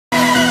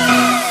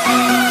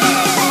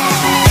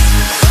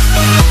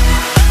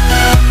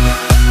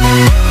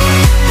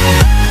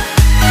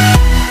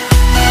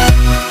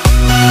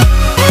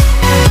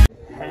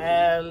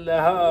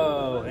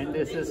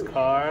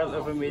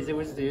amazing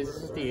what to do. This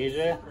is the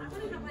Asia.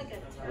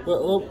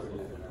 Well,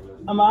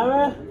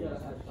 Amara,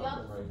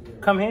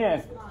 come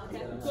here.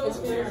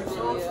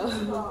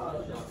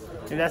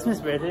 And that's Miss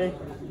Birthday.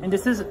 And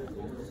this is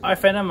our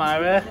friend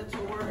Amara.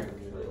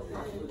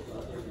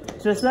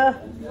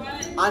 Trista?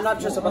 I'm not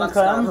Trista, but I'm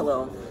Scott.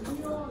 Hello.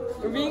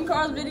 We're being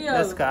Carl's video.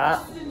 That's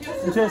Scott.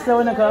 And Trista,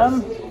 wanna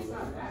come?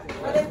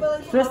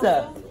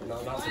 Trista?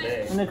 No, not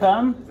today. Wanna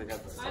come?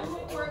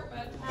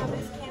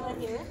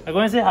 Are you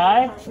going to say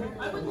hi?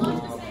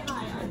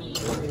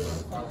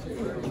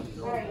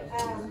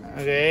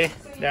 Okay,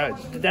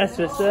 that's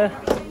Trista.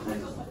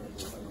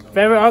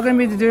 But we're all going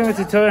to be doing a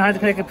tutorial on how to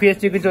connect a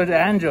PS3 controller to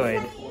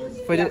Android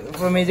for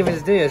Amazing What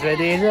Studios, right,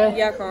 Deja?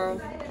 Yeah,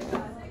 Carl.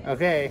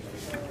 Okay.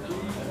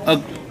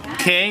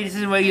 Okay, this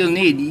is what you'll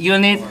need. You'll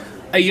need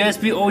a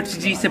USB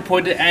OTG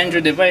supported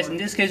Android device. In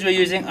this case, we're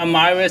using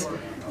Amara's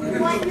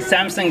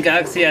Samsung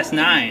Galaxy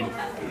S9.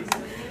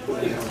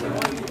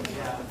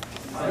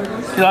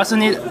 You also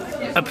need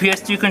a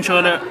PS3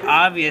 controller,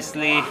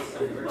 obviously.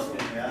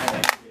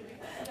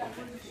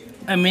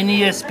 A mini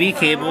USB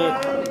cable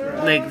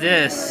like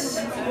this.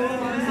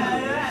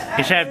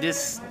 You should have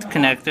this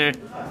connector.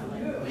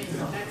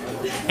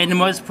 And the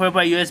most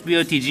portable USB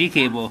OTG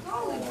cable.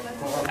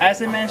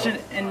 As I mentioned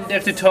in the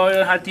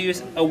tutorial on how to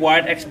use a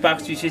wired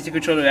Xbox 360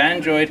 controller to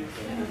Android,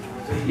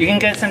 you can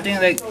get something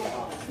like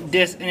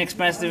this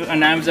inexpensive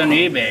on Amazon or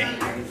eBay.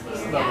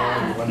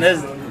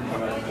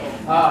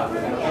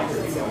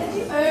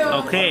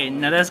 Okay,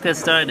 now let's get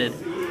started.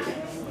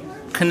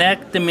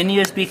 Connect the mini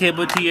USB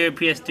cable to your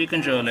PS3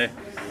 controller.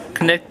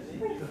 Connect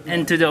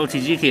into the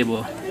OTG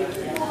cable.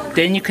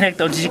 Then you connect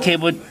the OTG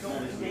cable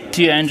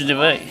to your Android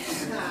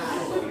device.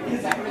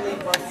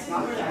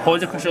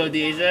 Hold the controller,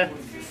 Deja.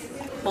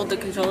 Hold the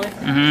controller?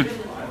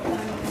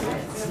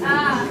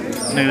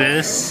 Like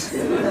this.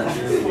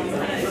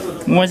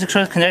 Once the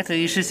controller is connected,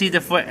 you should see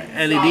the 4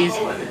 LEDs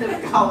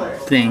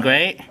thing,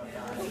 right?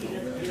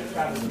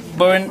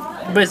 But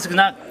it's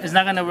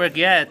not gonna work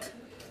yet.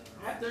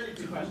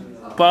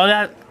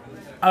 But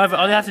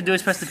all you have to do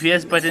is press the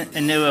PS button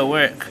and it will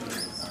work.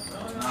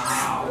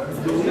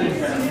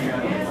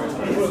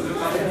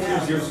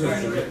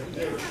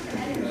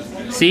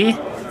 See?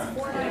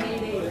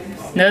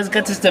 Now let's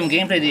get to some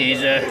gameplay,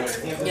 Deja.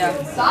 Yeah.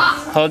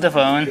 Hold the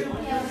phone.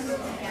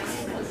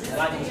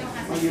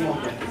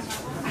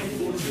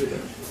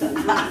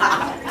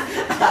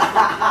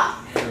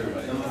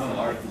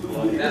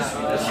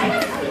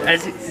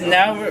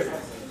 Now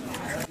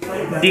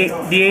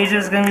Deja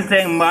is gonna be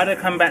playing Mortal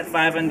Kombat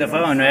 5 on the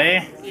phone,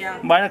 right? Yeah.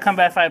 Mortal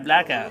Kombat 5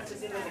 Blackout.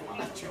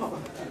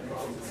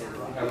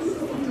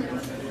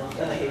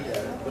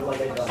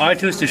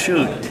 R2's to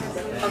shoot.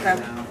 Okay.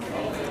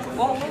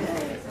 Well,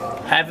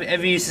 Have you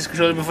ever used this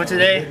controller before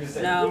today?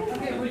 no.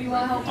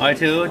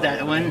 R2,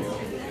 that one.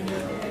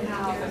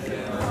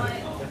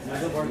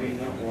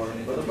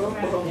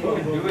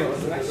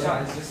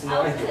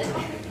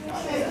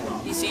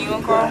 You see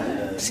one,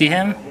 Carl? See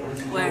him?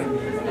 Where?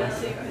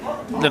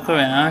 Look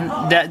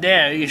around. That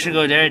there, you should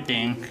go there, I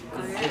think.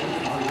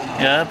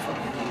 Yup.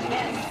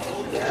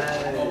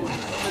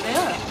 Where they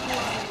are?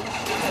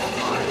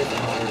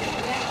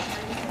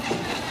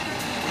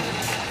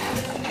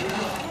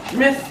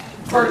 Miss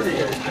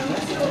Birthday.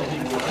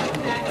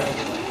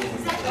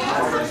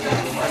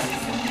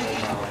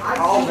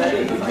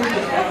 Already? I'm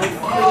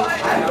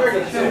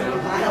 32.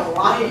 I don't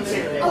lie to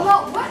it.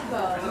 About what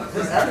though?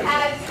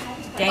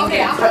 Dang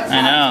Okay, it.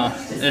 I know.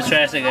 Let's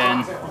try this again.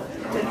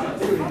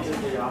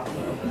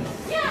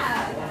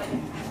 Yeah.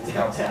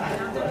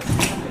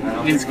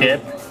 You can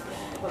skip.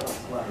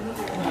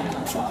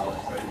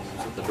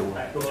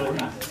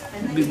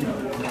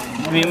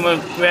 Be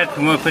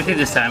more quickly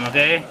this time,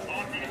 okay?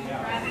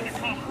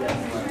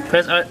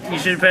 Press R, you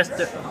should press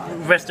the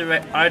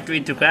right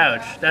R3 to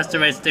crouch. That's the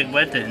right stick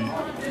button.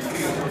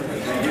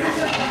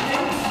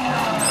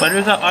 But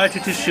we got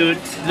R2 to shoot,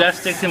 left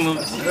stick to move,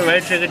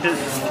 right trigger to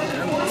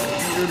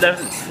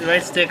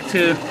right stick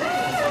to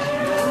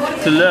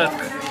look.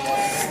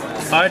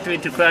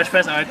 R3 to crouch.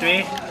 Press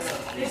R3.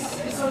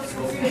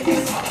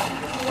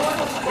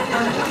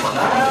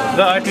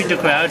 Got R3 to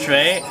crouch,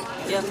 right?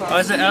 Yeah,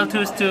 Also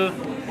L2's to.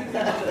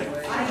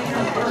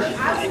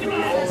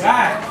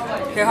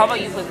 Here, how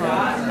about you click on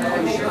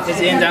it?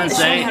 It's in down Show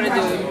me how sight. to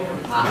do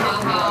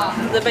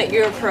it. I bet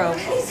you're a pro.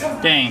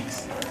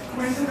 Thanks.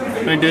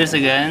 We're gonna do this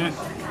again.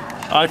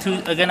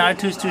 R2 again.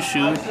 R2's to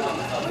shoot.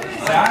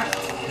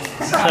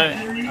 Sorry,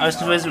 I was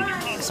supposed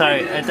to,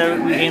 sorry, I thought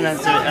we aimed at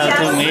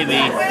L2 maybe.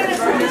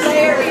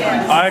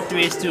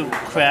 R3 is to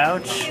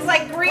crouch. He's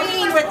like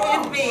green with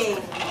envy.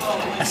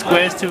 A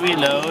square is to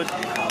reload.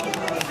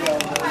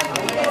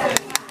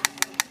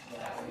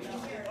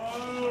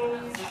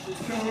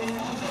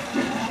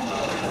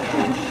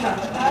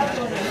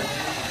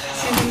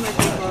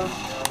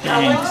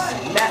 Thanks.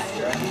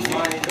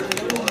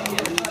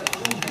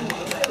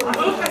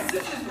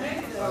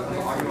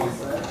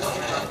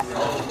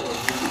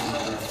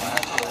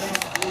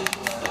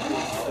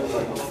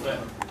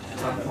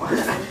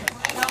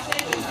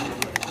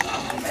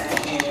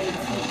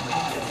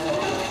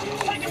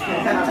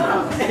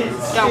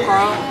 Down,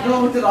 Carl.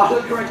 No, did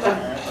autocorrect that?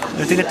 We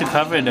have to get the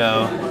cover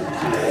though.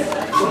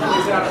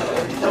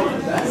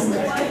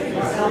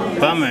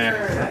 Bummer.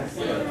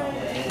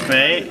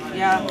 Right?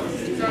 Yeah.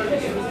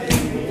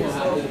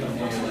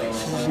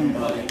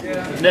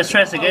 Let's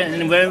try this again,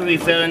 and wherever we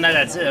fail in that,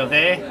 that's it,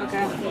 okay?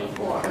 Okay.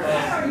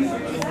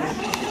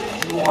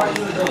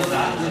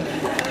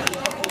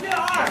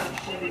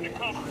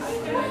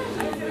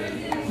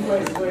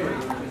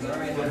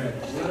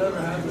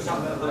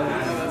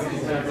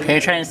 Okay,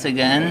 try this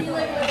again.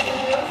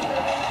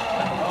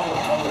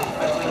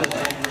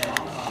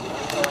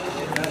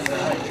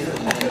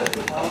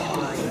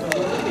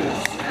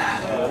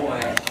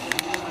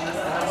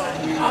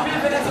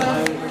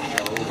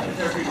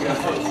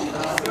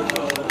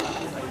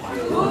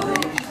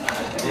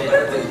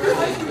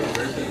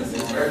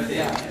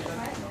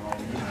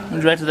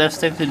 Drag the left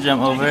stick to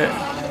jump over it.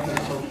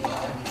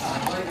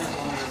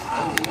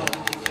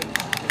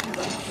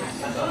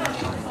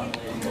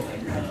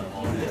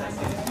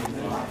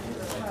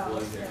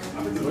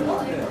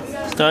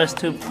 Starts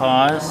to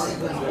pause.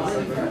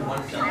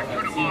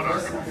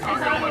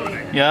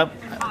 Yup.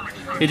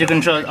 Hit your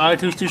controls.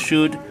 R2 is to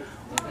shoot.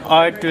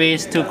 R3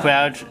 is to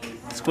crouch.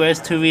 Square is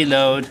to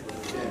reload.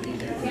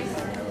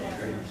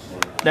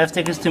 Left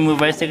stick is to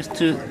move. Right stick is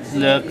to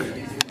look.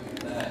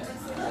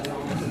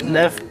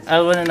 Left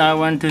L1 and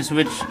R1 to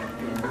switch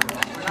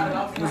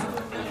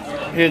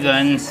your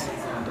guns.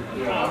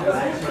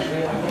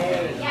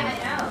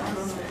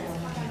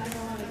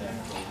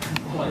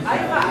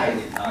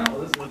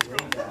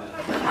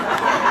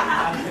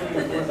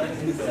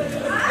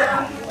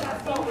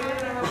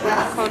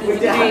 Carl, did you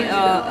create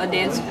a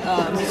dance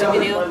music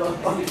video? The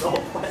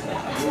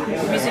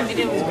music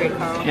video was great,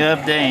 Carl.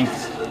 Yep,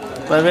 thanks.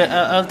 But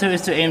L2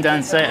 is to aim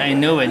down sight. I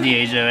know it,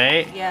 Deja,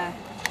 right? Yeah.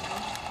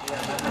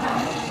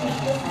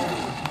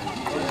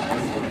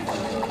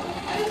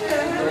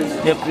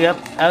 Yep.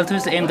 L2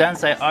 is to aim down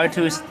sight.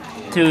 R2 is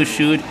to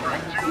shoot.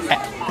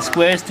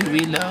 Square is to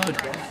reload.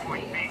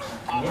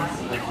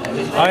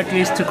 R3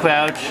 is to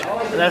crouch.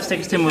 Left stick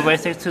is to move. Right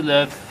stick is to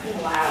look.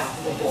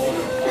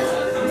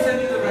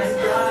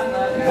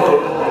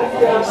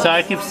 Sorry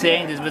I keep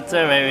saying this, but it's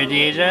alright, right,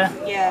 Deja?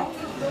 Yeah.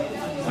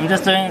 I'm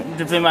just doing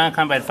the film on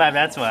Combat 5,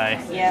 that's why.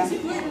 Yeah.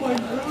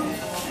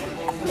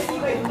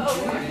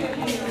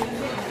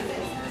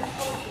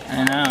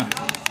 I know.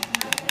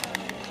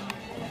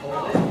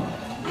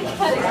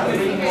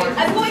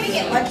 I'm going to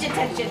get much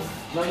attention.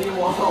 No, you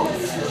won't.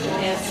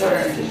 Yes.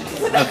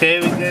 Okay,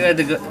 we got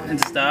to go and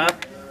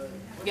stop.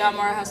 Yeah,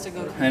 Amara has to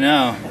go. I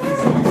know.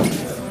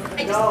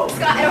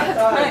 Scott, I don't have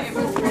time.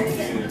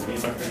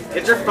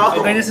 It's your phone.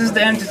 Okay, this is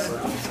the end.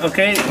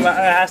 Okay, it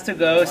has to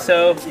go.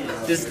 So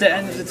this is the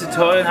end of the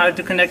tutorial on how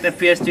to connect a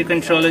PS3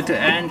 controller to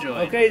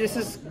Android. Okay, this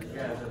is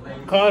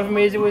Carl from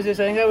Music Wizard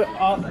signing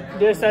out.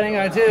 They're signing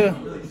out too.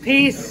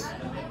 Peace.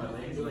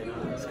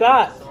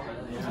 Scott.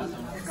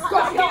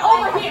 Scott, go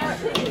over here.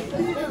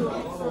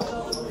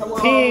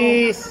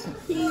 Peace.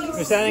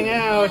 We're signing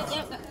out.